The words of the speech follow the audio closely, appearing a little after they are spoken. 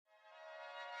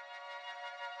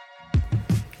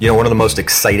One of the most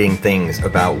exciting things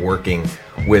about working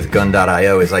with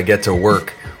Gun.io is I get to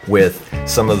work with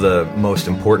some of the most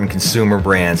important consumer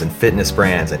brands and fitness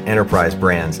brands and enterprise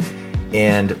brands.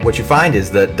 And what you find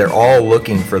is that they're all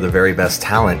looking for the very best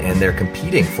talent and they're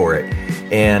competing for it.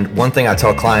 And one thing I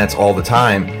tell clients all the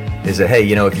time is that, hey,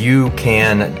 if you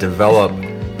can develop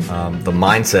the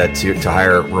mindset to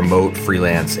hire remote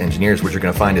freelance engineers, what you're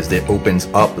going to find is that it opens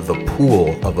up the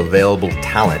pool of available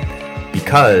talent,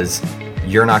 because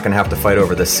you're not going to have to fight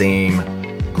over the same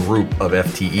group of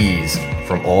FTEs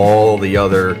from all the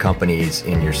other companies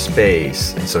in your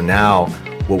space. And so now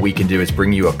what we can do is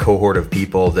bring you a cohort of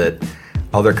people that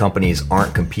other companies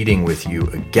aren't competing with you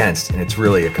against. And it's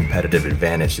really a competitive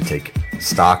advantage to take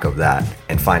stock of that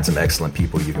and find some excellent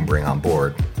people you can bring on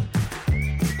board.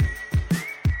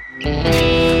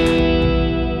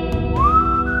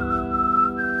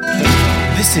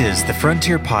 This is the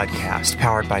Frontier Podcast,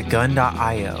 powered by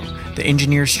Gun.io, the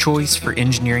engineer's choice for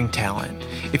engineering talent.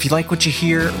 If you like what you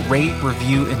hear, rate,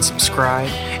 review, and subscribe,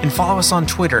 and follow us on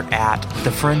Twitter at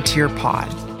The Frontier Pod.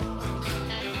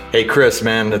 Hey, Chris,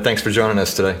 man, thanks for joining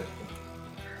us today.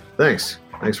 Thanks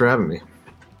for having me.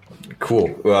 Cool.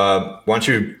 Why don't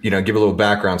you, give a little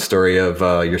background story of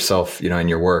yourself, and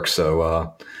your work,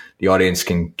 so the audience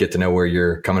can get to know where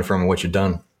you're coming from and what you've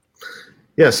done.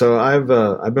 Yeah, so I've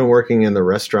been working in the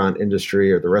restaurant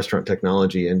industry, or the restaurant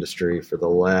technology industry, for the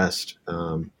last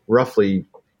roughly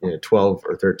 12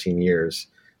 or 13 years,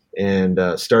 and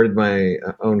started my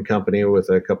own company with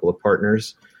a couple of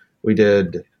partners. We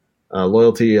did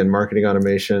loyalty and marketing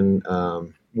automation,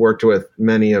 worked with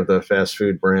many of the fast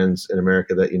food brands in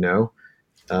America that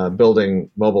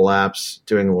building mobile apps,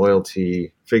 doing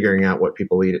loyalty, figuring out what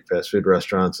people eat at fast food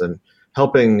restaurants, and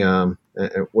helping,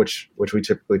 which we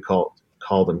typically call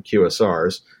them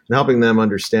QSRs, and helping them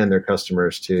understand their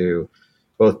customers to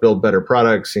both build better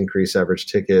products, increase average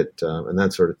ticket, and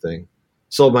that sort of thing.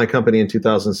 Sold my company in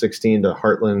 2016 to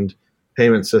Heartland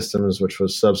Payment Systems, which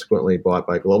was subsequently bought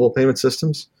by Global Payment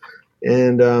Systems.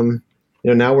 And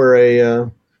now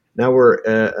we're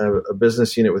a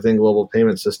business unit within Global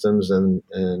Payment Systems, and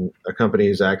a company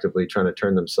who's actively trying to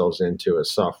turn themselves into a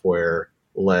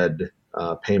software-led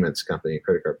payments company, a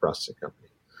credit card processing company.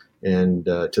 And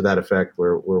to that effect,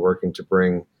 we're working to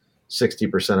bring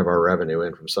 60% of our revenue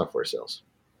in from software sales.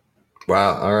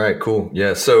 Wow. All right, cool.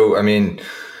 Yeah. So,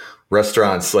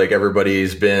 restaurants, like,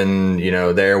 everybody's been,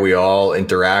 there. We all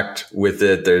interact with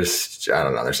it. There's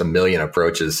a million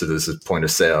approaches to this point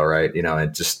of sale, right? I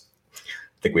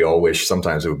think we all wish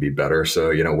sometimes it would be better.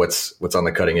 So, what's on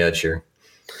the cutting edge here?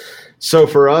 So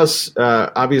for us,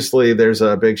 obviously, there's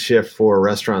a big shift for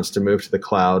restaurants to move to the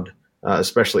cloud.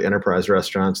 Especially enterprise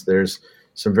restaurants. There's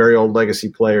some very old legacy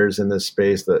players in this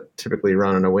space that typically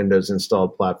run on a Windows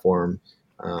installed platform.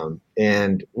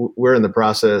 And we're in the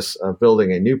process of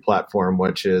building a new platform,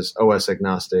 which is OS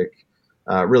agnostic,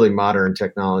 really modern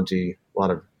technology, a lot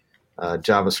of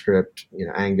JavaScript,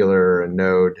 Angular and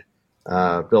Node,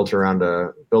 built around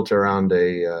a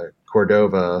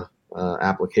Cordova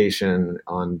application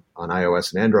on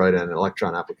iOS and Android, and an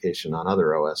Electron application on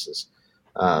other OSs,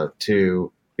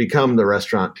 to become the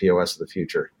restaurant POS of the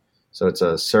future. So it's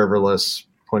a serverless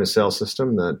point of sale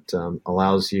system that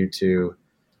allows you to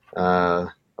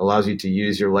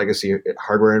use your legacy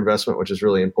hardware investment, which is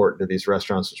really important to these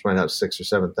restaurants, which might have 6,000 or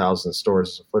 7,000 stores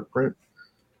as a footprint,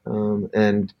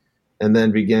 and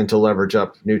then begin to leverage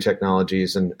up new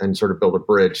technologies and sort of build a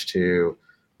bridge to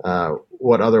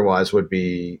what otherwise would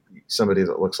be somebody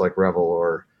that looks like Revel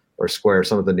or Square,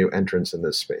 some of the new entrants in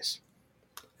this space.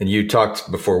 And you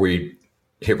talked before we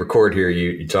hit record here,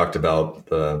 you talked about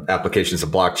the applications of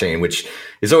blockchain, which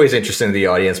is always interesting to the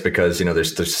audience because,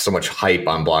 there's so much hype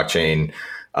on blockchain.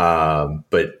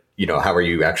 But, how are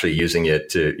you actually using it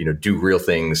to, do real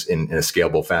things in a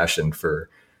scalable fashion for,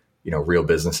 real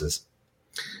businesses?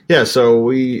 Yeah. So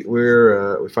we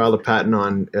filed a patent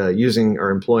on using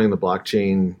or employing the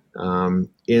blockchain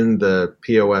in the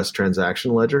POS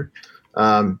transaction ledger.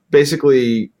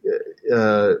 Basically,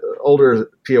 older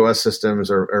POS systems,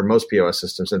 or most POS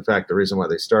systems, in fact, the reason why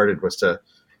they started was to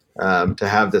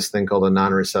have this thing called a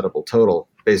non-resettable total.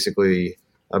 Basically,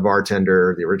 a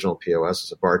bartender, the original POS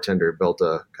was a bartender, built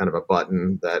a kind of a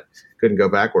button that couldn't go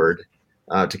backward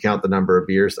to count the number of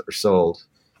beers that were sold,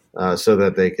 so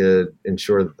that they could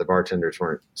ensure that the bartenders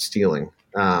weren't stealing.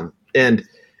 And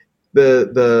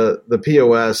the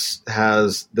POS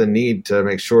has the need to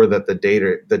make sure that the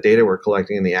data we're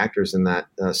collecting and the actors in that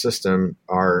system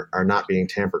are not being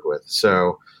tampered with.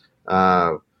 So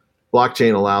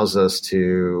blockchain allows us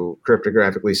to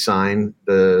cryptographically sign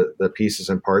the pieces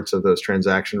and parts of those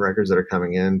transaction records that are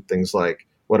coming in, things like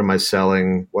what am I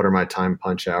selling, what are my time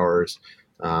punch hours,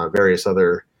 various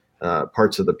other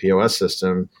parts of the POS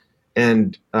system,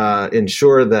 and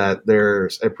ensure that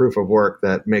there's a proof of work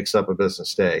that makes up a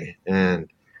business day. And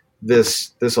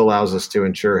this allows us to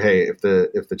ensure, hey, if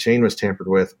the chain was tampered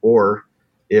with, or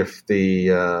if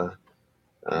the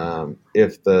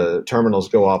terminals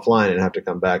go offline and have to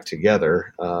come back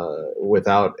together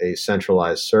without a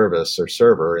centralized service or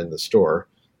server in the store,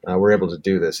 we're able to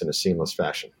do this in a seamless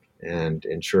fashion and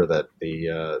ensure that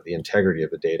the integrity of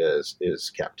the data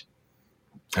is kept.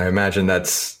 I imagine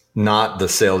that's not the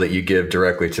sale that you give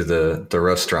directly to the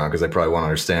restaurant, because they probably want to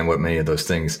understand what many of those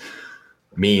things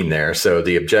mean there. So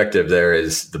the objective there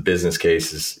is the business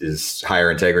case is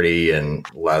higher integrity and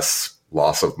less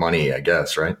loss of money, I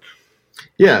guess, right?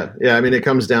 Yeah. I mean, it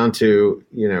comes down to,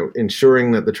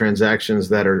 ensuring that the transactions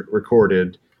that are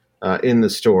recorded in the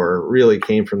store really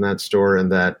came from that store,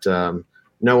 and that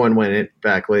no one went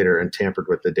back later and tampered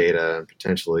with the data and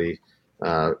potentially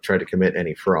tried to commit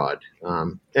any fraud.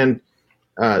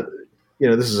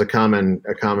 This is a common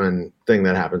thing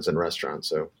that happens in restaurants.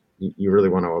 So you really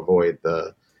want to avoid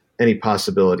any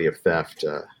possibility of theft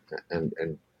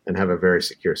and have a very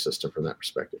secure system from that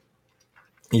perspective.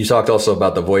 You talked also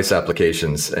about the voice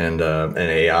applications and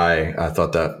AI. I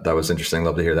thought that was interesting.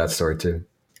 Love to hear that story too.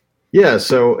 Yeah.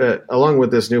 So along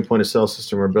with this new point of sale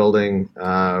system we're building,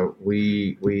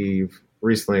 we've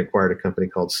recently acquired a company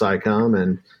called SciComm,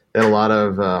 and they had a lot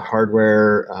of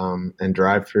hardware and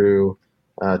drive-through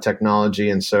technology.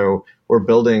 And so we're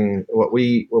building what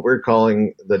we're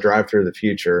calling the drive-through of the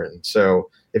future. And so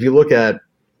if you look at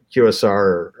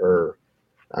QSR or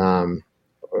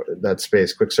that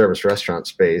space, quick service restaurant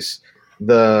space,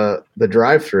 the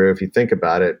drive-through, if you think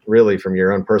about it, really from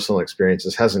your own personal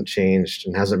experiences, hasn't changed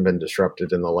and hasn't been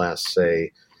disrupted in the last,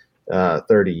 say,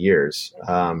 30 years.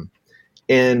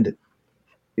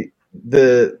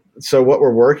 So what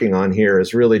we're working on here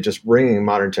is really just bringing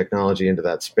modern technology into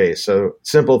that space. So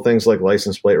simple things like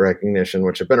license plate recognition,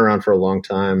 which have been around for a long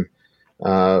time,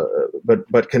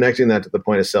 but connecting that to the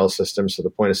point of sale system, so the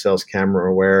point of sale is camera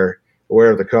aware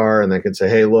of the car, and they can say,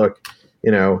 hey, look,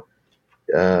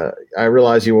 I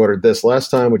realize you ordered this last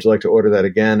time. Would you like to order that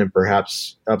again? And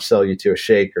perhaps upsell you to a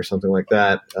shake or something like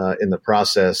that in the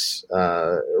process,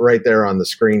 right there on the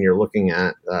screen you're looking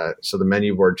at. So the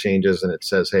menu board changes and it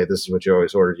says, hey, this is what you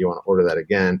always ordered. You want to order that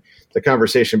again? The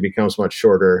conversation becomes much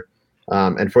shorter.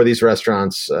 And for these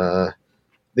restaurants,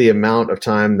 the amount of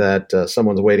time that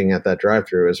someone's waiting at that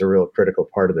drive-through is a real critical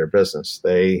part of their business.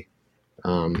 They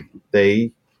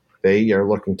are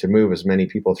looking to move as many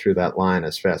people through that line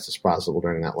as fast as possible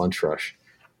during that lunch rush.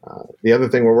 The other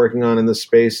thing we're working on in this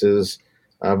space is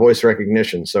voice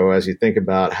recognition. So as you think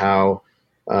about how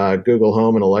Google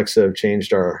Home and Alexa have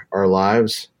changed our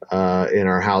lives in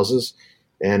our houses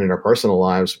and in our personal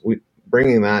lives,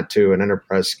 bringing that to an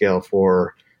enterprise scale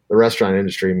for the restaurant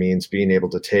industry means being able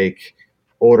to take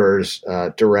orders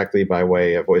directly by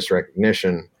way of voice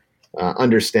recognition,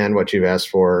 understand what you've asked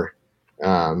for,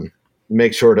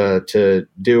 make sure to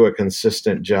do a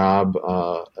consistent job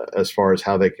as far as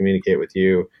how they communicate with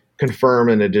you, confirm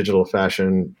in a digital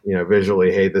fashion,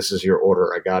 visually, hey, this is your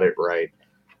order, I got it right,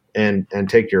 and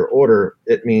take your order.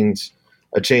 It means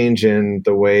a change in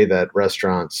the way that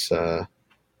restaurants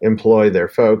employ their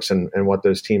folks and what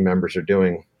those team members are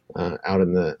doing out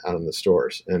in the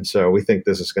stores. And so we think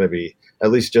this is going to be,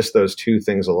 at least just those two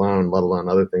things alone, let alone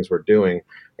other things we're doing,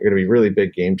 are going to be really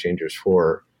big game changers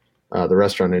for the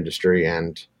restaurant industry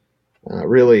and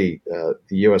really the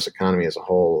U.S. economy as a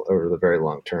whole over the very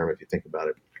long term, if you think about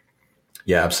it.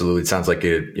 Yeah, absolutely. It sounds like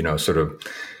a sort of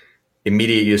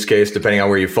immediate use case, depending on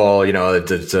where you fall.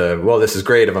 It's well, this is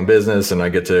great if I'm business and I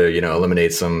get to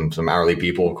eliminate some hourly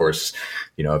people. Of course,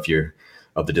 if you're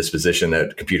of the disposition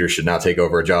that computers should now take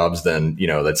over jobs, then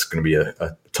that's going to be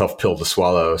a tough pill to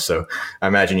swallow. So I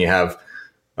imagine you have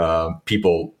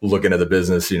people looking at the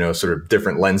business, sort of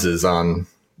different lenses on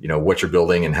what you're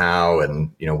building and how,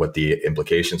 and what the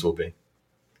implications will be.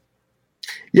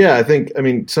 Yeah, I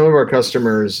mean, some of our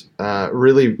customers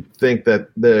really think that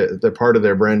the part of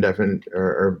their brand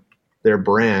or their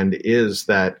brand is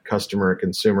that customer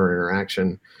consumer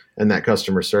interaction and that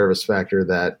customer service factor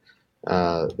that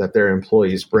their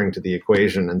employees bring to the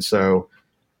equation. And so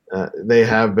they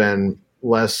have been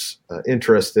less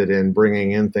interested in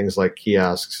bringing in things like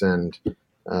kiosks and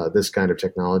this kind of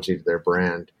technology to their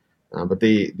brand. But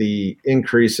the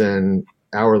increase in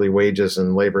hourly wages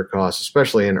and labor costs,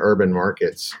 especially in urban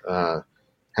markets,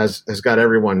 has got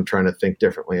everyone trying to think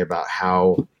differently about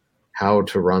how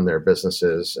to run their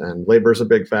businesses. And labor is a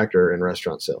big factor in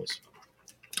restaurant sales.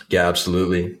 Yeah,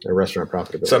 absolutely. Or restaurant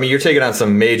profitability. So, I mean, you're taking on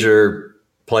some major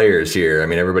players here. I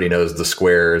mean, everybody knows the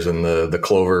Squares and the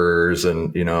Clovers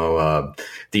and,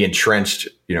 the entrenched,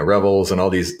 Rebels and all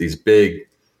these big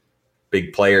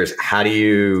players. How do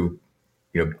you,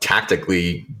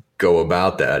 tactically go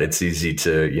about that? It's easy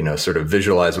to, sort of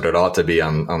visualize what it ought to be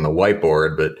on the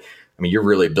whiteboard, but I mean, you're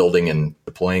really building and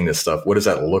deploying this stuff. What does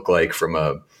that look like from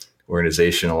a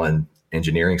organizational and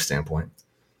engineering standpoint?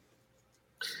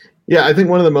 Yeah, I think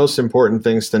one of the most important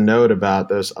things to note about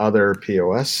those other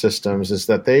POS systems is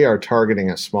that they are targeting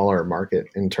a smaller market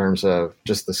in terms of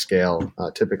just the scale,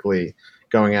 typically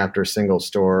going after a single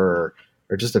store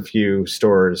or just a few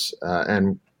stores.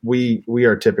 And we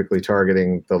are typically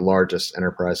targeting the largest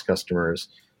enterprise customers,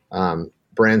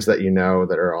 brands that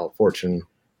that are all Fortune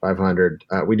 500.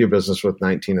 We do business with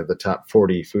 19 of the top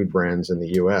 40 food brands in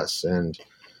the U.S. And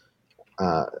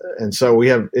so we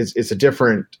have it's a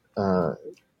different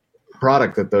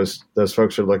product that those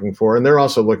folks are looking for, and they're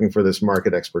also looking for this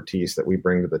market expertise that we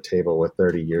bring to the table with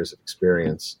 30 years of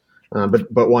experience,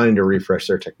 but wanting to refresh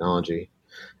their technology.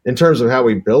 In terms of how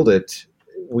we build it,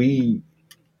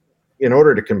 in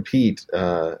order to compete,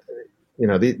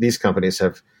 these companies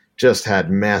have just had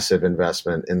massive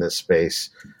investment in this space.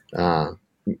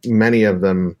 Many of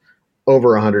them over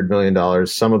 $100 million,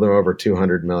 some of them over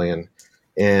 $200 million.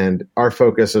 And our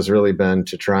focus has really been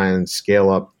to try and scale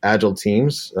up agile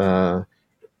teams.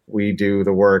 We do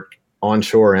the work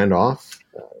onshore and off,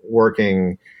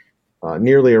 working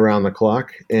nearly around the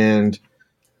clock. And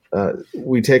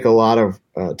we take a lot of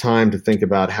time to think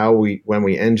about when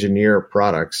we engineer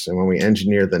products and when we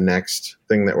engineer the next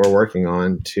thing that we're working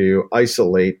on, to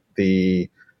isolate the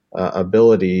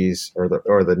abilities or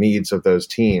the needs of those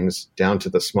teams down to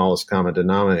the smallest common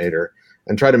denominator,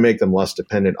 and try to make them less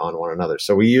dependent on one another.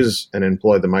 So we use and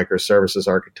employ the microservices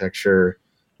architecture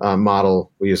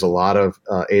model. We use a lot of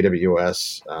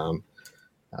AWS,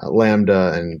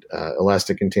 Lambda, and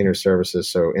Elastic Container Services,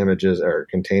 so images or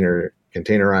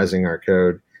containerizing our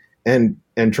code, and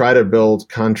try to build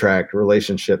contract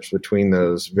relationships between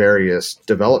those various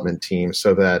development teams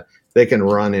so that they can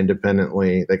run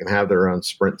independently, they can have their own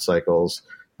sprint cycles,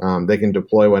 they can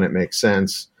deploy when it makes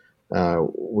sense.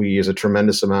 We use a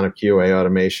tremendous amount of QA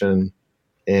automation,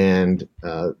 and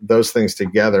those things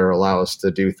together allow us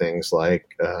to do things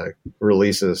like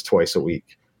releases twice a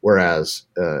week, whereas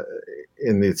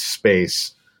in this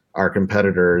space, our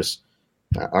competitors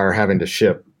are having to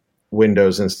ship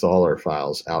Windows installer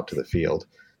files out to the field.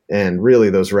 And really,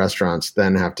 those restaurants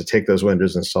then have to take those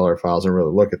Windows installer files and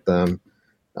really look at them,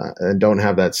 and don't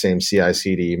have that same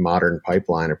CI/CD modern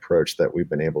pipeline approach that we've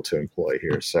been able to employ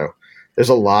here. So there's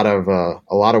a lot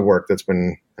of work that's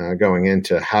been going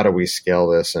into how do we scale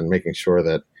this and making sure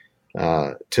that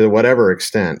to whatever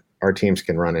extent our teams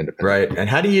can run independently. Right. And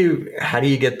how do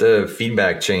you get the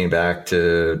feedback chain back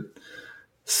to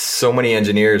so many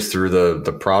engineers through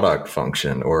the product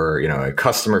function, or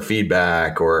customer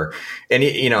feedback, or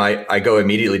any I go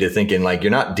immediately to thinking, like,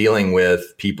 you're not dealing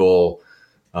with people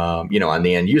on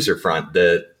the end user front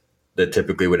that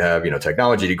typically would have,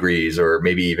 technology degrees, or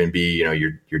maybe even be,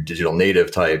 your digital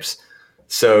native types.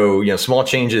 So, small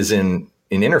changes in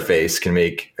interface can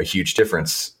make a huge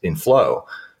difference in flow.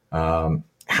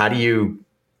 How do you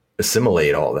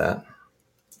assimilate all that?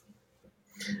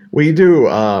 We do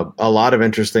a lot of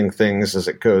interesting things as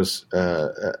it goes.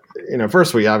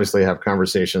 First, we obviously have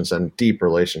conversations and deep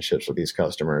relationships with these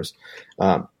customers.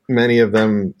 Many of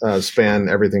them span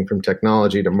everything from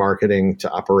technology to marketing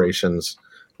to operations.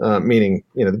 Meaning,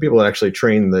 the people that actually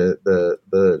train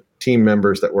the team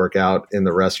members that work out in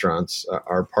the restaurants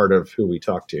are part of who we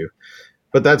talk to.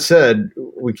 But that said,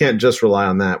 we can't just rely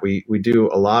on that. We do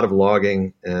a lot of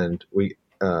logging, and we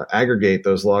aggregate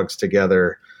those logs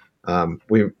together.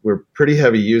 We're pretty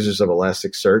heavy users of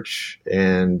Elasticsearch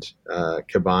and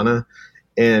Kibana,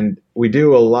 and we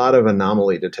do a lot of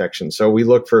anomaly detection. So we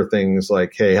look for things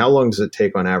like, hey, how long does it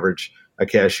take on average a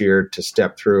cashier to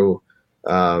step through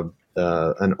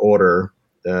an order,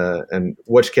 and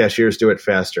which cashiers do it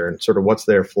faster, and sort of what's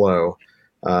their flow,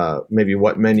 maybe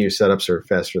what menu setups are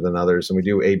faster than others. And we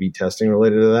do A/B testing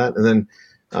related to that. And then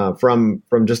from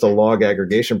just a log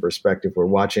aggregation perspective, we're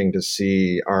watching to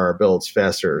see are builds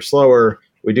faster or slower.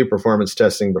 We do performance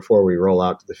testing before we roll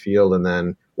out to the field. And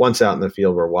then once out in the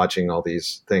field, we're watching all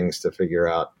these things to figure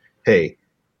out, hey,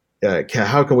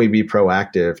 how can we be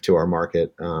proactive to our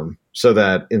market, so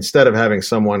that instead of having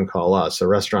someone call us, the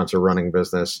restaurants are running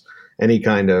business, any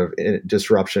kind of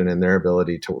disruption in their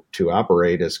ability to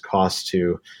operate is cost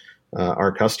to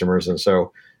our customers. And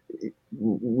so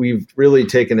we've really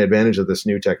taken advantage of this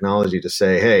new technology to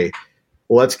say, hey,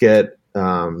 let's get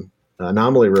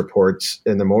anomaly reports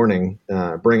in the morning,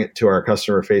 bring it to our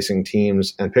customer facing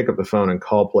teams, and pick up the phone and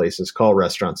call places, call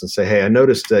restaurants and say, hey, I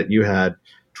noticed that you had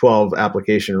 12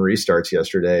 application restarts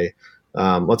yesterday.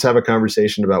 Let's have a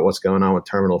conversation about what's going on with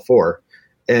Terminal 4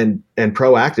 and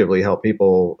proactively help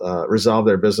people resolve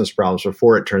their business problems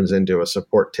before it turns into a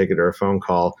support ticket or a phone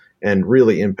call and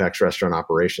really impacts restaurant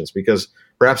operations, because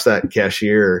perhaps that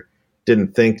cashier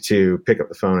didn't think to pick up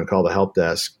the phone and call the help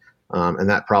desk. And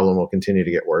that problem will continue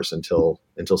to get worse until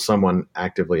someone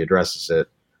actively addresses it.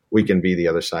 We can be the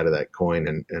other side of that coin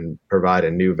and provide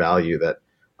a new value that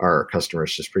our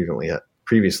customers just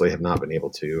previously have not been able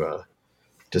to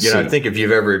see. I think if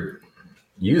you've ever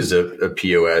used a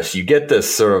POS, you get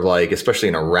this sort of like, especially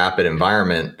in a rapid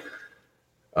environment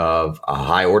of a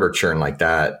high order churn like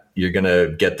that, you're going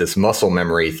to get this muscle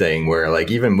memory thing where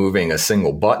like even moving a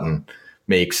single button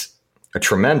makes a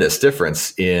tremendous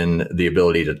difference in the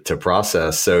ability to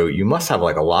process. So you must have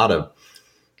like a lot of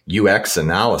UX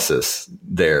analysis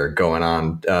there going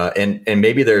on. And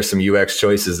maybe there's some UX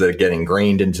choices that get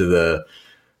ingrained into the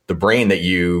brain that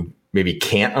you maybe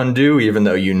can't undo, even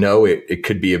though it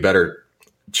could be a better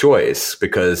choice,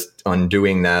 because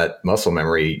undoing that muscle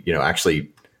memory, actually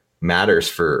matters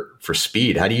for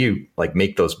speed. How do you like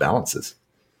make those balances?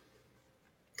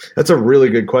 That's a really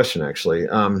good question, actually.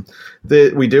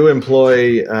 We do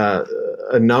employ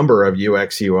a number of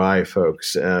UX UI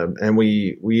folks, and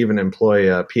we even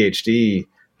employ a PhD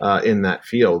in that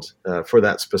field for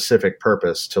that specific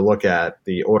purpose, to look at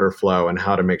the order flow and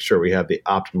how to make sure we have the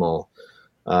optimal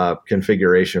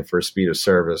configuration for speed of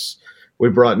service. We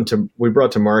brought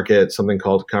to market something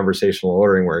called conversational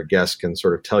ordering, where a guest can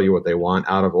sort of tell you what they want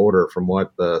out of order from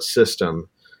what the system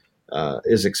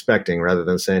is expecting, rather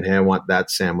than saying, hey, I want that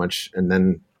sandwich, and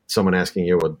then someone asking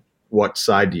you, well, what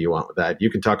side do you want with that? You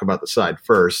can talk about the side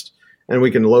first, and we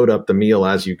can load up the meal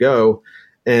as you go,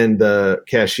 and the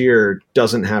cashier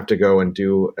doesn't have to go and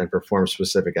do and perform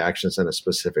specific actions in a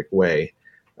specific way.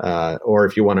 Or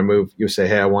if you want to move, you say,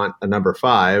 hey, I want a number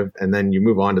 5, and then you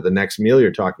move on to the next meal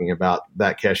you're talking about.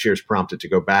 That cashier's prompted to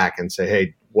go back and say,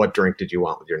 hey, what drink did you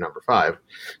want with your number 5?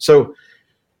 So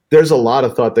there's a lot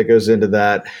of thought that goes into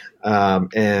that.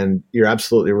 And you're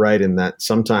absolutely right in that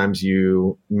sometimes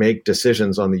you make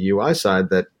decisions on the UI side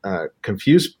that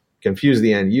confuse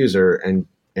the end user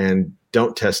and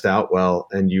don't test out well,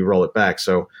 and you roll it back.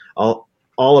 So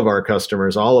all of our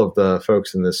customers, all of the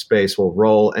folks in this space will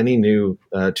roll any new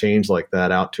change like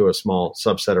that out to a small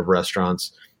subset of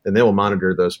restaurants, and they will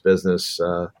monitor those business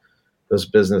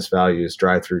values,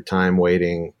 drive-through time,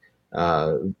 waiting,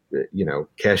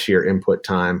 cashier input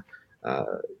time,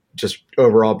 just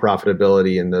overall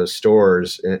profitability in those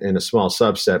stores in a small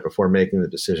subset before making the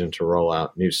decision to roll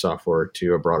out new software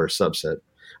to a broader subset,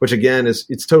 which again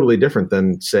it's totally different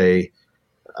than, say,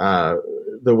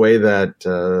 the way that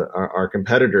our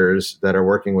competitors that are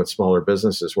working with smaller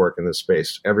businesses work in this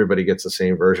space. Everybody gets the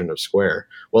same version of Square.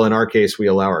 Well, in our case, we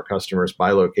allow our customers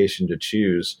by location to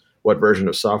choose what version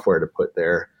of software to put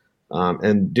there.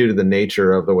 And due to the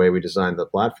nature of the way we designed the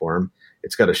platform,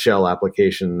 it's got a shell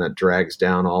application that drags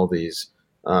down all these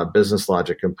business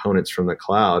logic components from the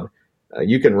cloud.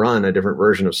 You can run a different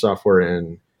version of software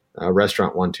in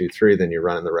restaurant 1, 2, 3 than you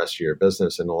run in the rest of your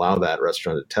business, and allow that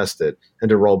restaurant to test it and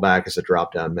to roll back as a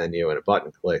drop-down menu and a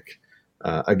button click.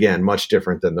 Again, much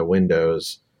different than the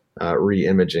Windows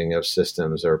re-imaging of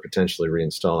systems or potentially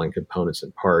reinstalling components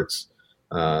and parts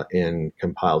in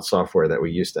compiled software that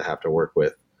we used to have to work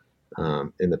with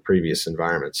in the previous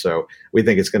environment. So we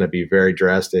think it's going to be very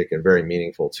drastic and very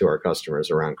meaningful to our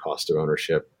customers around cost of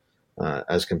ownership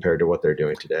as compared to what they're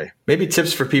doing today. Maybe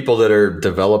tips for people that are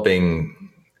developing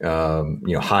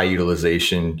high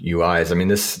utilization UIs. I mean,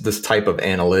 this type of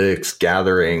analytics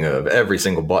gathering of every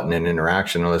single button and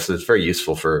interaction on this is very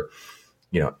useful for,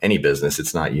 any business.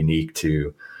 It's not unique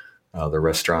to the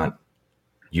restaurant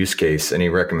use case. Any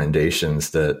recommendations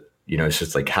that, it's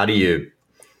just like, how do you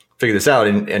figure this out?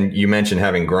 And you mentioned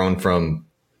having grown from,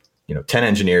 10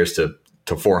 engineers to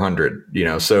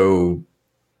 400, so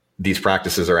these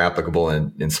practices are applicable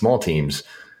in small teams,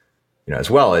 as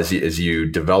well as you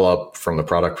develop from the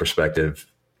product perspective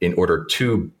in order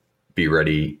to be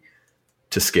ready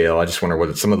to scale. I just wonder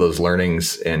what some of those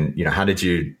learnings and, how did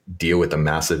you deal with the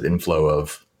massive inflow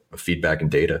of feedback and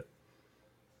data?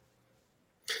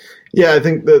 Yeah, I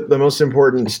think the most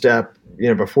important step,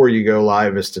 before you go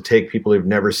live is to take people who've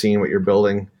never seen what you're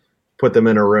building, put them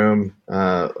in a room.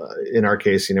 In our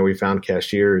case, we found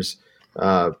cashiers,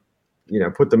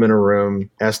 put them in a room,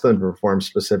 ask them to perform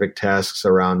specific tasks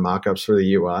around mock-ups for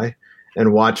the UI,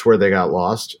 and watch where they got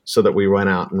lost, so that we went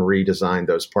out and redesigned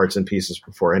those parts and pieces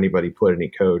before anybody put any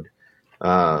code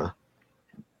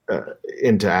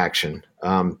into action.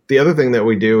 The other thing that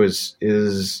we do is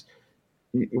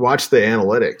watch the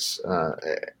analytics.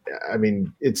 I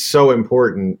mean, it's so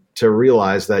important to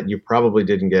realize that you probably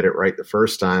didn't get it right the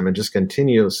first time, and just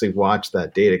continuously watch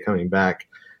that data coming back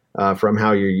from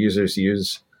how your users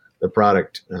use the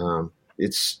product.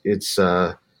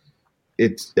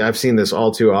 I've seen this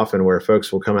all too often where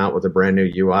folks will come out with a brand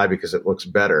new UI because it looks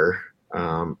better,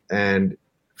 and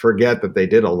forget that they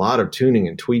did a lot of tuning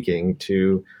and tweaking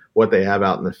to what they have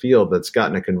out in the field that's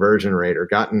gotten a conversion rate or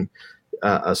gotten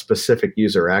a specific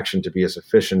user action to be as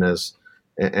efficient as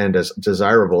and as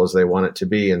desirable as they want it to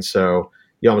be. And so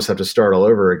you almost have to start all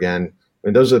over again. I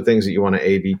mean, those are the things that you want to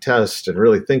A/B test and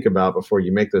really think about before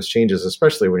you make those changes,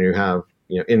 especially when you have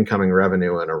incoming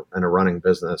revenue and a running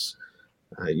business.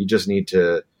 You just need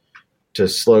to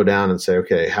slow down and say,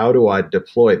 okay, how do I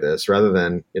deploy this? Rather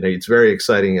than, it's very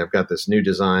exciting. I've got this new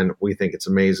design. We think it's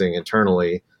amazing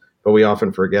internally, but we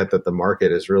often forget that the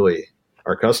market is really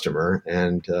our customer,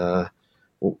 and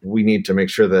we need to make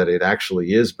sure that it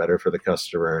actually is better for the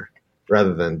customer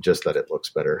rather than just that it looks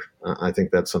better. I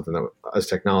think that's something that as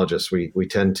technologists, we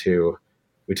tend to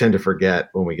forget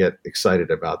when we get excited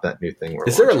about that new thing.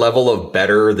 Is there a level of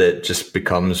better that just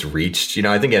becomes reached?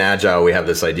 I think in Agile, we have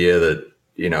this idea that,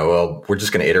 we're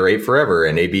just going to iterate forever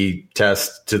and A/B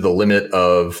test to the limit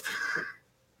of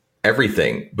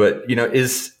everything. But,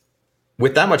 is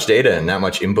with that much data and that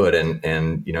much input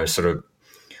and sort of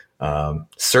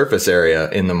surface area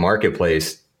in the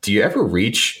marketplace, do you ever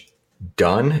reach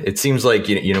done? It seems like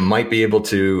you might be able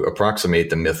to approximate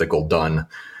the mythical done,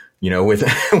 with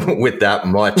with that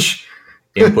much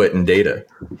input and data.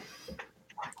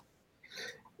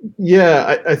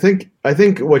 Yeah, I think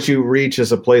what you reach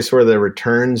is a place where the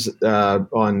returns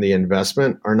on the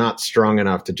investment are not strong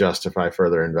enough to justify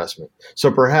further investment.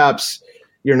 So perhaps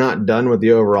you're not done with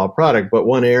the overall product, but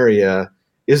one area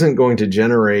isn't going to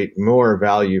generate more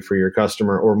value for your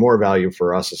customer or more value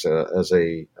for us as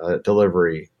a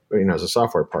delivery, as a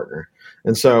software partner.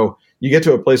 And so you get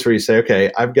to a place where you say,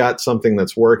 okay, I've got something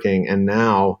that's working, and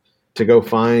now to go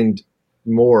find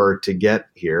more to get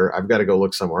here, I've got to go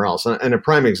look somewhere else. And a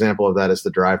prime example of that is the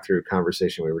drive-through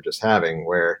conversation we were just having,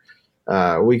 where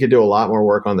we could do a lot more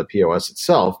work on the POS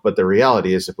itself. But the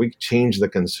reality is, if we change the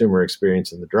consumer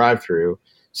experience in the drive-through,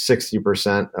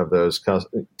 60% of those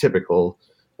typical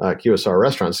QSR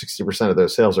restaurants, 60% of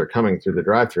those sales are coming through the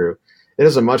drive-through. It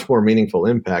has a much more meaningful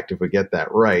impact if we get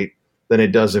that right than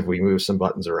it does if we move some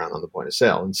buttons around on the point of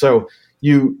sale. And so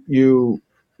you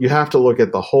have to look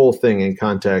at the whole thing in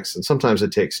context, and sometimes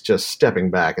it takes just stepping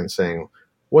back and saying,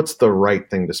 what's the right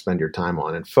thing to spend your time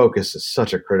on? And focus is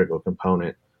such a critical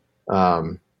component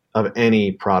of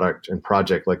any product and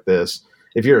project like this.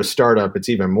 If you're a startup, it's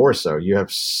even more so. You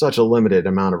have such a limited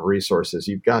amount of resources.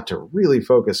 You've got to really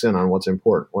focus in on what's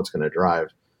important, what's going to drive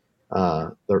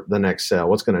the next sale,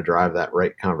 what's going to drive that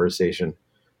right conversation.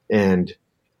 And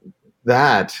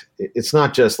that, it's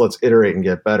not just let's iterate and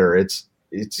get better. It's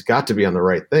got to be on the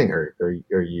right thing, or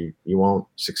you won't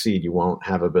succeed. You won't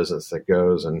have a business that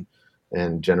goes and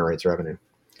generates revenue.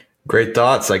 Great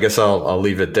thoughts. I guess I'll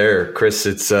leave it there. Chris,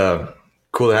 it's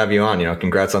cool to have you on.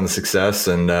 Congrats on the success.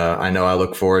 And I know I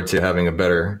look forward to having a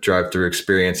better drive-through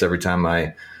experience every time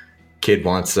my kid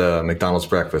wants McDonald's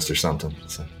breakfast or something.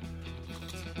 So.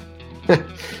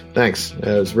 Thanks.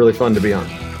 It was really fun to be on.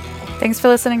 Thanks for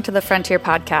listening to the Frontier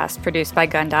Podcast, produced by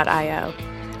Gun.io.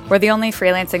 We're the only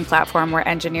freelancing platform where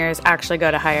engineers actually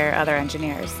go to hire other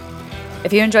engineers.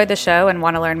 If you enjoyed the show and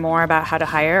want to learn more about how to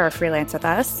hire or freelance with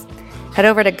us, head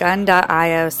over to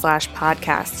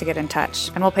gun.io/podcast to get in touch,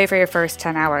 and we'll pay for your first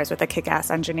 10 hours with a kick-ass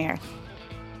engineer.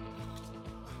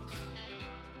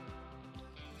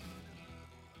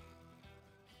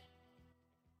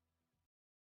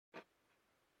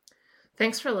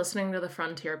 Thanks for listening to the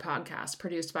Frontier Podcast,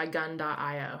 produced by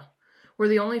Gun.io. We're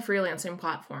the only freelancing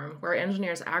platform where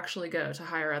engineers actually go to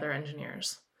hire other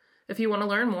engineers. If you want to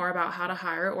learn more about how to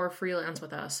hire or freelance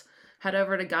with us, head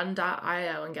over to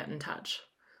gun.io and get in touch.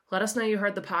 Let us know you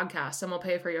heard the podcast, and we'll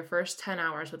pay for your first 10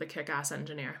 hours with a kick-ass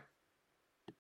engineer.